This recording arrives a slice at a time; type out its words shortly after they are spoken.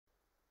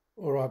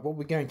All right, what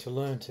we're going to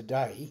learn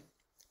today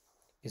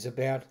is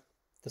about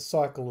the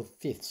cycle of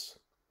fifths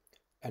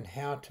and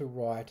how to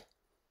write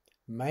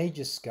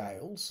major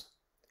scales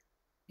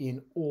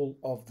in all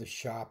of the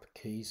sharp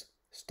keys,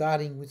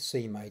 starting with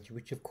C major,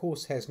 which of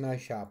course has no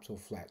sharps or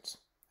flats.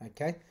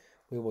 Okay,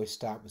 we always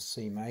start with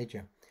C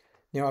major.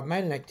 Now I've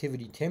made an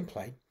activity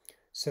template.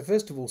 So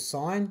first of all,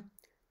 sign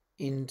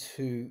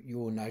into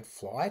your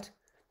Noteflight,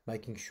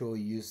 making sure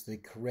you use the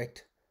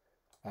correct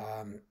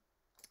URL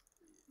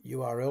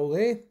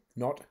there,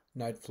 not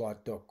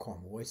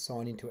noteflight.com. Always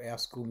sign into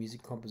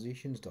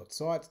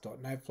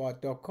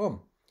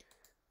ourschoolmusiccompositions.sites.noteflight.com.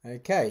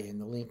 Okay,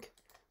 and the link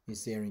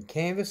is there in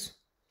Canvas,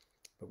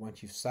 but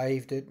once you've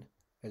saved it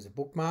as a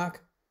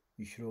bookmark,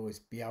 you should always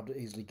be able to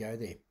easily go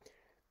there.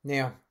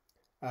 Now,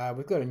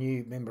 we've got a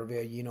new member of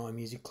our Year 9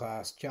 music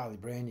class, Charlie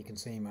Brown. You can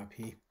see him up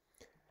here,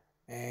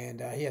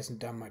 and he hasn't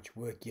done much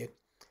work yet.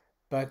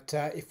 But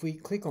if we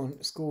click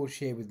on Score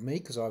Share with Me,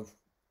 because I've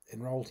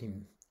enrolled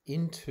him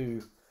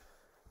into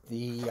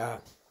the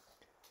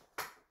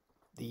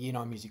Year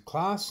 9 music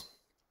class,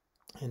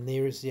 and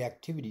there is the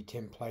activity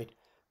template,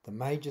 the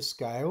major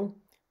scale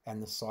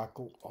and the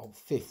cycle of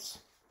fifths.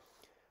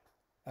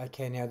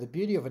 Okay, now the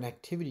beauty of an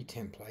activity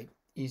template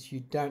is you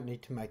don't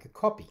need to make a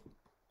copy.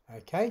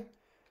 Okay,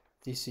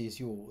 this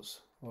is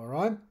yours. All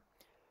right,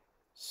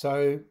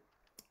 so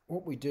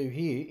what we do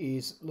here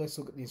is, let's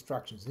look at the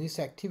instructions. In this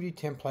activity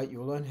template,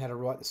 you'll learn how to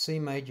write the C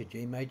major,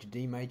 G major,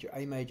 D major,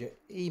 A major,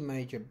 E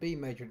major, B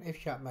major, and F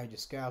sharp major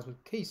scales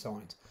with key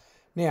signs.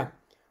 Now,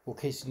 or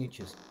key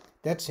signatures.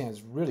 That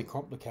sounds really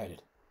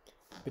complicated.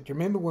 But you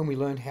remember when we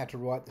learned how to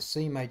write the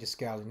C major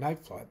scale in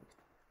Noteflight,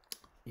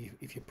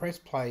 if you press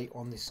play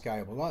on this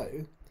scale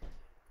below,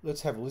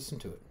 let's have a listen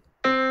to it.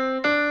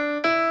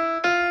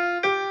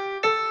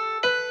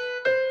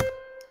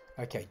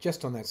 Okay,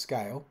 just on that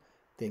scale,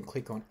 then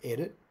click on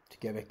Edit to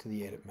go back to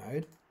the edit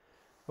mode.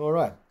 All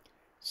right,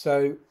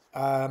 so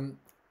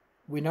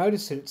we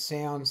notice that it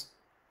sounds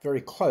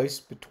very close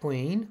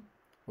between,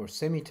 or a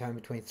semitone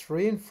between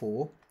 3 and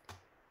 4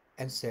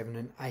 and 7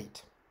 and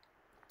 8.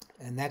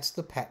 And that's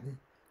the pattern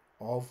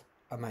of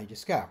a major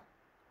scale.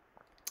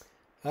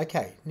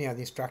 Okay, now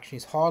the instruction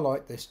is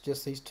highlight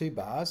just these two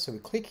bars. So we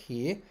click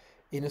here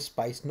in a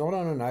space, not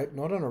on a note,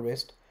 not on a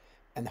rest,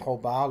 and the whole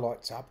bar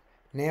lights up.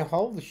 Now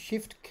hold the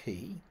Shift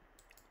key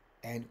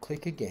and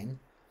click again.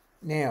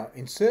 Now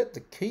insert the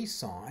key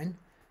sign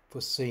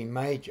for C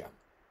major.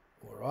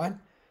 All right,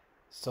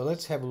 so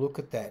let's have a look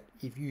at that.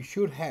 If you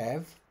should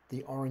have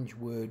the orange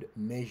word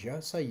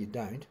measure, say you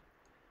don't,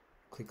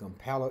 click on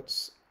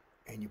palettes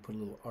and you put a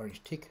little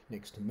orange tick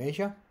next to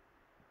measure,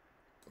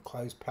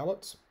 close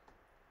palettes,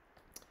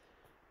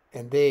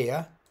 and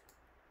there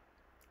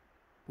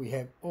we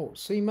have, oh,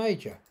 C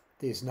major,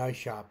 there's no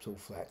sharps or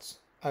flats.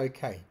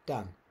 Okay,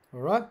 done.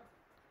 All right,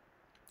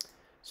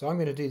 so I'm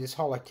going to do this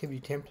whole activity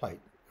template,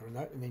 and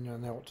then you'll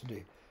know what to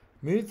do.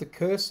 Move the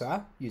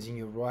cursor using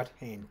your right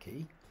hand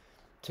key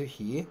to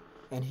here,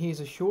 and here's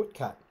a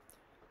shortcut.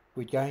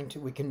 We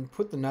can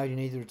put the note in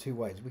either of two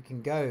ways. We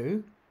can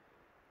go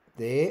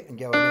there and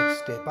go a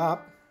next step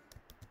up,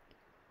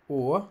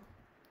 or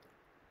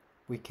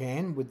we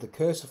can, with the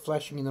cursor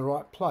flashing in the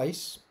right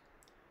place,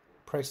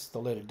 press the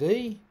letter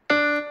D.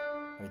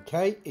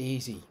 Okay,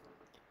 easy.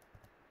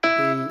 E,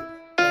 F,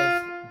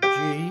 G,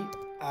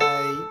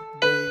 A,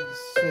 B,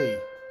 C.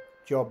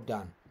 Job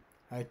done.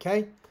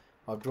 Okay,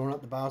 I've drawn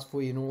up the bars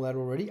for you and all that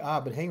already.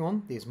 But hang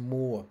on, there's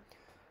more.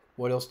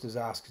 What else does it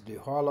ask us to do?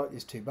 Highlight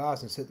these two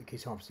bars and set the key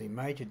sign for C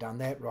major. Done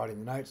that.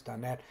 Writing the notes.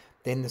 Done that.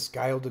 Then the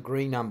scale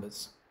degree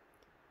numbers.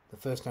 The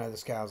first note of the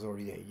scale is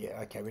already there.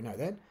 Yeah, okay, we know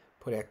that.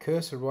 Put our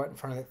cursor right in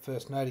front of that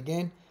first note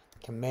again.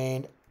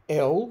 Command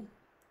L.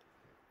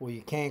 Or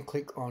you can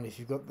click on, if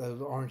you've got the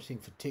orange thing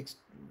for text,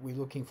 we're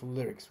looking for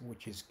lyrics,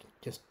 which is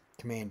just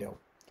Command L.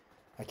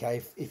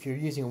 Okay, if you're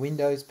using a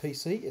Windows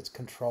PC, it's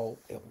Control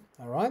L.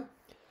 All right,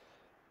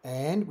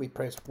 and we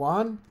press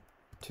 1,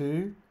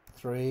 2,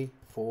 3,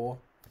 4,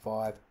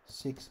 5,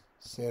 6,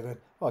 7.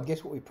 Oh,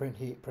 guess what we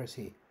press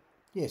here?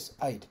 Yes,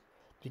 8,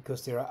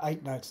 because there are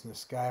 8 notes in the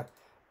scale,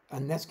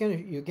 and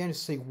you're going to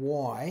see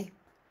why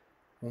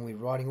when we're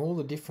writing all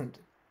the different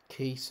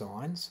key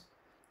signs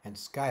and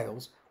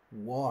scales,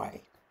 why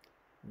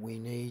we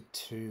need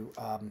to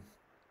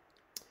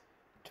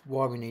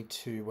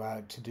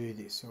do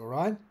this. All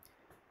right.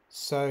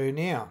 So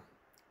now,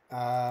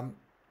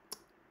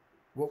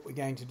 what we're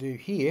going to do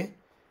here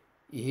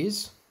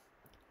is,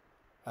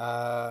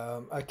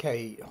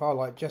 okay,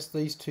 highlight just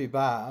these two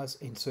bars.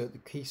 Insert the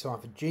key sign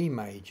for G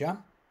major.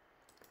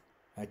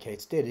 Okay,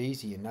 it's dead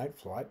easy in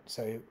Noteflight.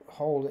 So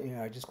hold,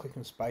 just click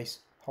on space,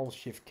 hold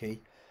Shift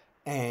key,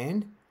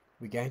 and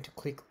we're going to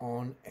click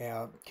on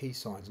our key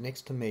signs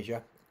next to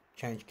measure,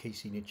 change key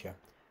signature,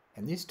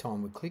 and this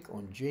time we click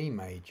on G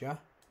major.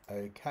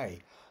 Okay,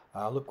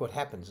 look what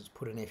happens. It's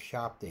put an F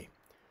sharp there.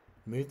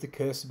 Move the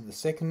cursor to the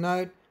second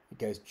note. It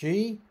goes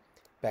G,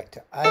 back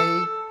to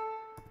A,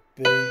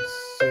 B,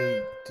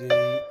 C, D,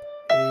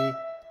 E.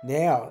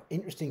 Now,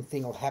 interesting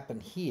thing will happen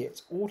here.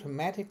 It's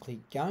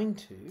automatically going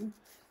to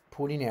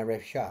put in our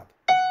F sharp.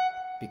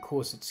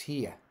 because it's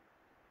here.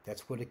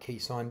 That's what a key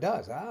sign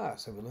does. Ah,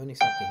 so we're learning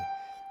something.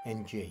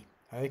 And G.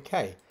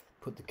 Okay,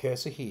 put the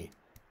cursor here.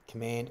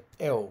 Command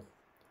L.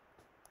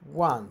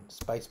 1,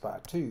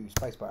 spacebar 2,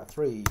 spacebar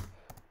 3,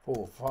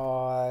 4,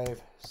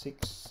 5,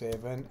 6,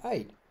 7,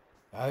 8.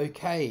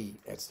 Okay,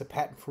 that's the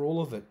pattern for all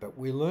of it, but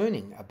we're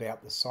learning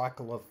about the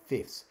cycle of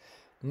fifths.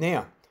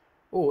 Now,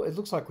 oh, it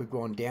looks like we've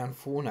gone down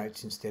 4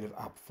 notes instead of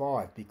up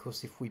 5,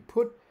 because if we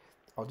put,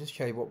 I'll just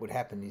show you what would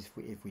happen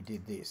if we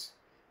did this.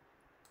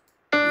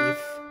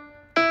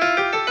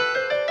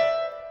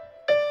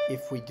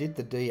 If we did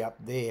the D up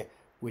there,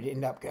 we'd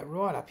end up go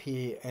right up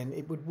here, and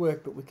it would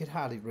work, but we could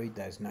hardly read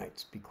those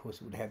notes because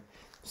it would have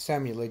so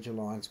many ledger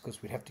lines,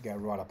 because we'd have to go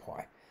right up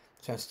high.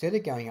 So instead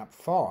of going up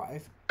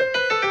 5,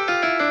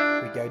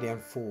 we go down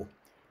 4,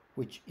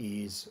 which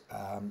is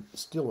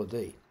still a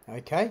D.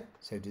 Okay,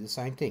 so do the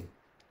same thing.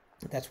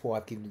 That's why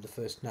I've given you the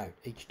first note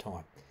each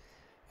time.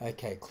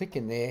 Okay, click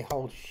in there,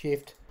 hold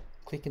shift,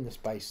 click in the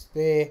space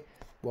there.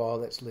 While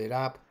that's lit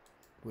up,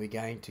 we're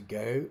going to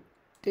go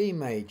D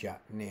major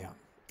now.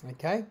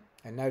 Okay,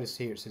 and notice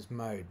here it says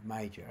mode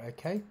major.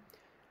 Okay,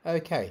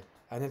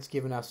 and that's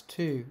given us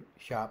 2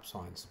 sharp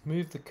signs.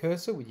 Move the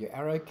cursor with your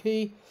arrow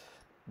key.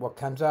 What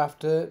comes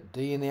after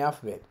D in the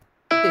alphabet?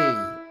 E,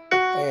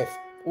 F,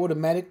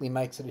 automatically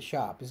makes it a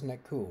sharp. Isn't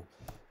that cool?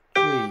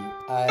 G,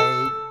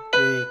 A,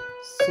 B,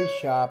 C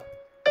sharp,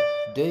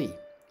 D.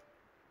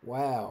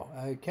 Wow.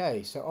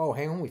 Okay, so oh,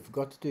 hang on, we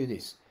forgot to do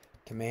this.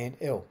 Command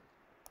L.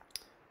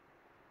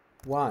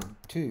 1,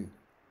 2.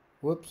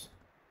 Whoops.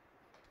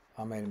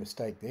 I made a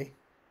mistake there.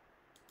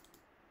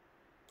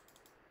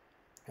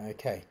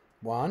 Okay,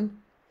 1,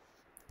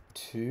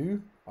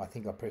 2. I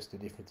think I pressed a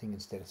different thing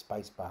instead of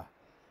spacebar.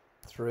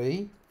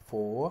 3,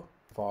 4,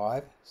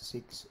 5,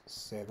 6,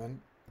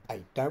 7,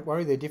 8. Don't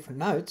worry, they're different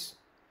notes.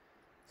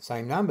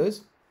 Same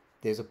numbers.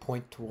 There's a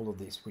point to all of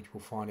this, which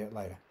we'll find out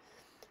later.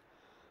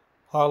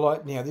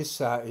 Highlight, now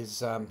this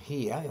is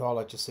here,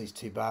 highlight just these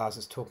 2 bars.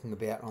 It's talking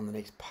about on the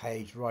next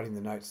page, writing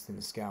the notes in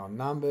the scale and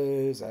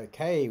numbers.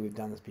 Okay, we've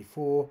done this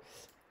before.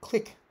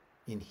 Click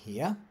in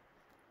here,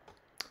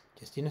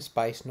 just in a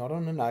space, not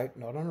on a note,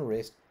 not on a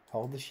rest.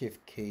 Hold the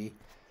shift key.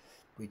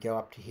 We go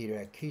up to here to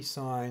our key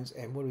signs,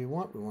 and what do we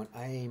want? We want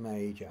A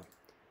major.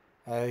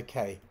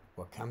 Okay,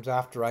 what comes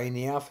after A in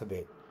the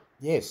alphabet?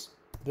 Yes,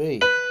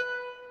 B,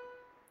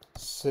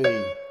 C.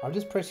 I'm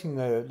just pressing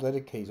the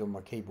letter keys on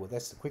my keyboard.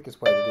 That's the quickest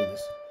way to do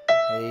this.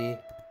 E,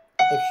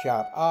 F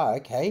sharp, A,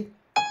 okay.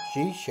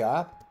 G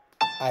sharp,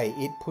 A.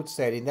 It puts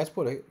that in. That's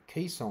what a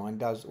key sign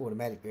does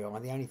automatically. The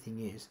only thing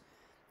is,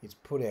 it's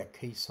put our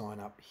key sign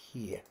up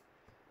here.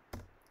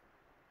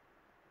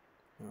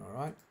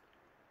 Alright.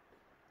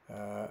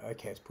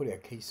 Okay, let's put our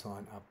key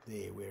sign up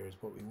there, whereas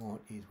what we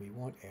want is we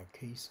want our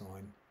key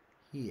sign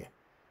here.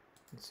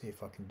 Let's see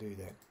if I can do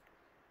that.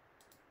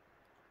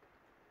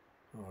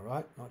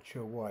 Alright, not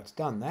sure why it's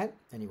done that.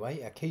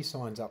 Anyway, our key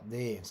sign's up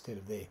there instead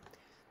of there.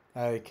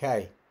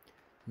 Okay,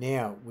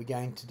 now we're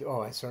going to do,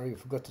 oh sorry, we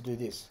forgot to do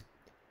this.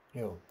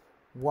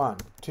 1,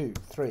 2,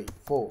 3,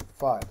 4,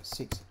 5,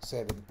 6,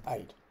 7,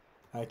 8.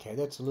 Okay,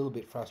 that's a little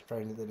bit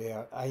frustrating that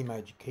our A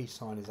major key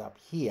sign is up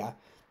here,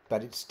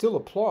 but it still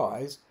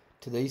applies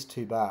to these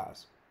 2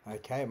 bars.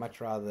 Okay, I'd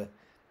much rather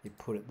you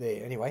put it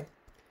there. Anyway,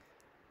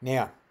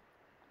 now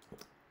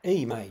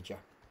E major,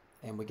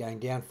 and we're going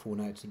down 4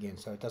 notes again,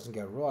 so it doesn't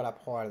go right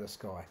up high to the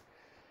sky.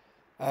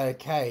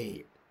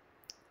 Okay,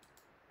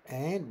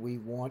 and we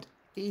want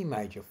E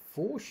major,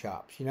 4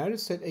 sharps. You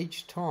notice that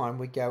each time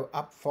we go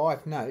up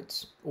 5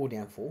 notes, or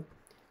down 4,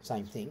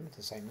 same thing, it's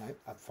the same note,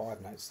 up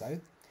 5 notes though.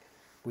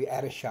 We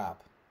add a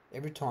sharp.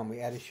 Every time we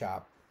add a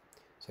sharp.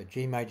 So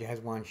G major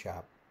has 1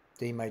 sharp,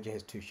 D major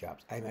has 2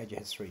 sharps, A major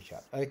has 3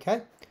 sharps.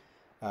 Okay,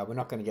 we're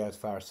not going to go as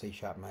far as C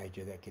sharp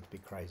major, that gets a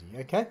bit crazy.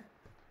 Okay,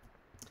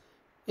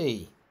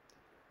 E.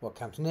 What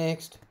comes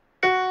next?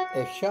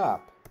 F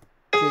sharp,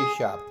 G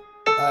sharp,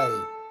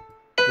 A,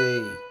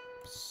 B,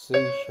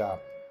 C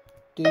sharp,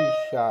 D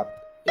sharp,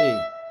 E.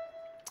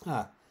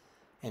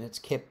 And it's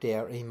kept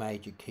our E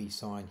major key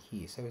sign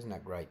here, so isn't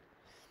that great?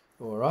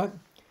 Alright,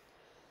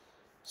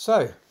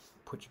 so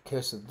put your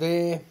cursor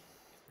there,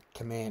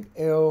 Command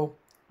L,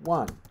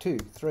 1, 2,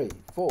 3,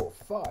 4,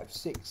 5,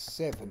 6,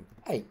 7,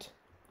 8.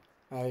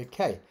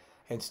 Okay,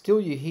 and still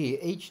you hear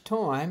each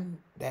time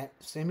that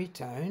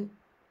semitone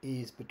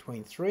is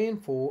between 3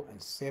 and 4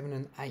 and 7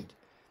 and 8.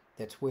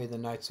 That's where the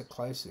notes are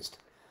closest.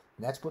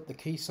 And that's what the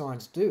key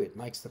signs do. It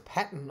makes the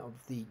pattern of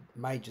the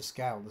major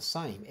scale the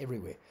same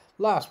everywhere.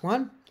 Last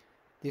one.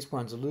 This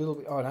one's a little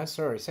bit, oh no,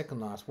 sorry,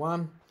 second last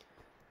one.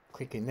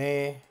 Click in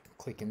there,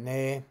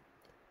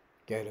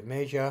 go to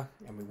measure,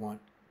 and we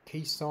want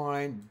key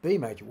sign B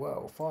major.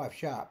 Whoa, 5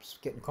 sharps.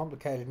 Getting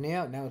complicated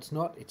now. No, it's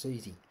not. It's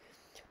easy.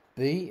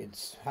 B,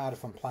 it's hard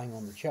if I'm playing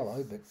on the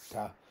cello,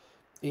 but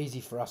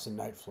easy for us in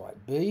Noteflight.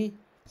 B,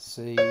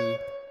 C, D,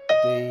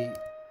 E,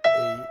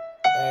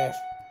 F,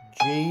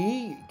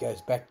 G.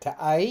 Goes back to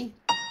A.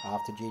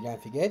 After G,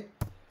 don't forget.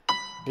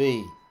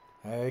 B.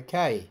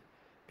 Okay.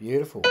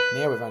 Beautiful.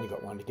 Now we've only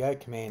got 1 to go.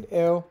 Command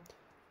L.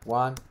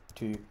 1,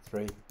 2,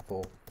 3,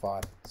 4,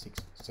 5, 6,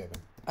 7,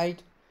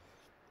 8.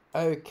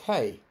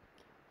 Okay,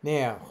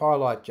 now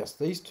highlight just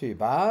these two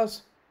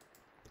bars.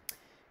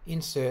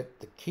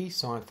 Insert the key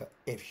sign for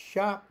F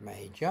sharp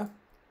major.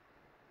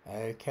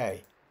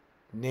 Okay,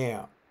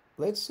 now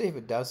let's see if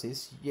it does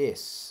this.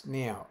 Yes.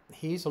 Now,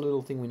 here's a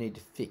little thing we need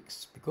to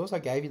fix. Because I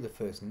gave you the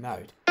first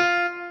note,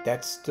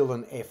 that's still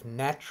an F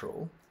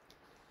natural.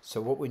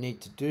 So what we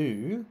need to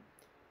do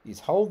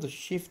is hold the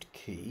shift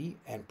key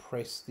and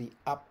press the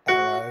up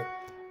arrow,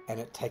 and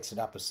it takes it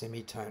up a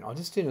semitone. I'm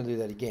just going to do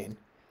that again.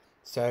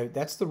 So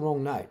that's the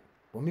wrong note.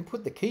 When we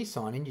put the key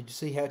sign in, did you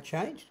see how it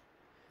changed?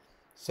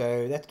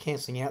 So that's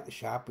cancelling out the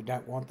sharp. We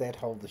don't want that.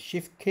 Hold the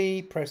shift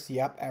key, press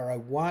the up arrow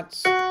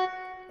once,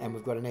 and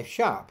we've got an F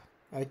sharp.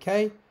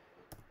 Okay,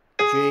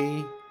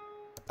 G,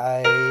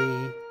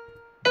 A,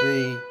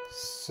 B,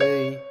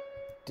 C,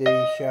 D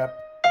sharp,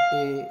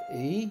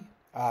 E.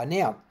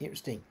 Now,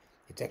 interesting,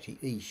 it's actually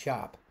E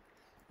sharp.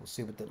 We'll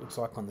see what that looks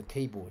like on the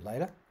keyboard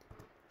later.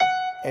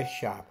 F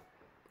sharp.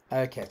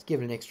 Okay, let's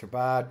give it an extra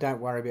bar.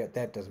 Don't worry about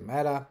that, doesn't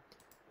matter.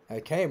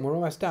 Okay, and we're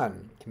almost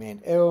done.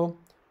 Command L,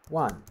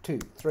 1, 2,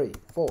 3,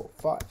 4,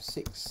 5,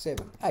 6,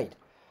 7, 8.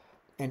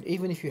 And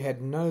even if you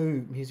had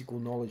no musical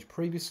knowledge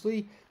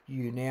previously,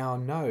 you now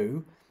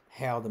know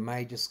how the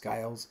major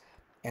scales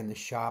and the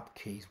sharp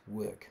keys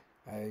work.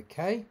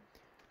 Okay,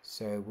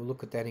 so we'll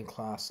look at that in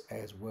class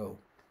as well.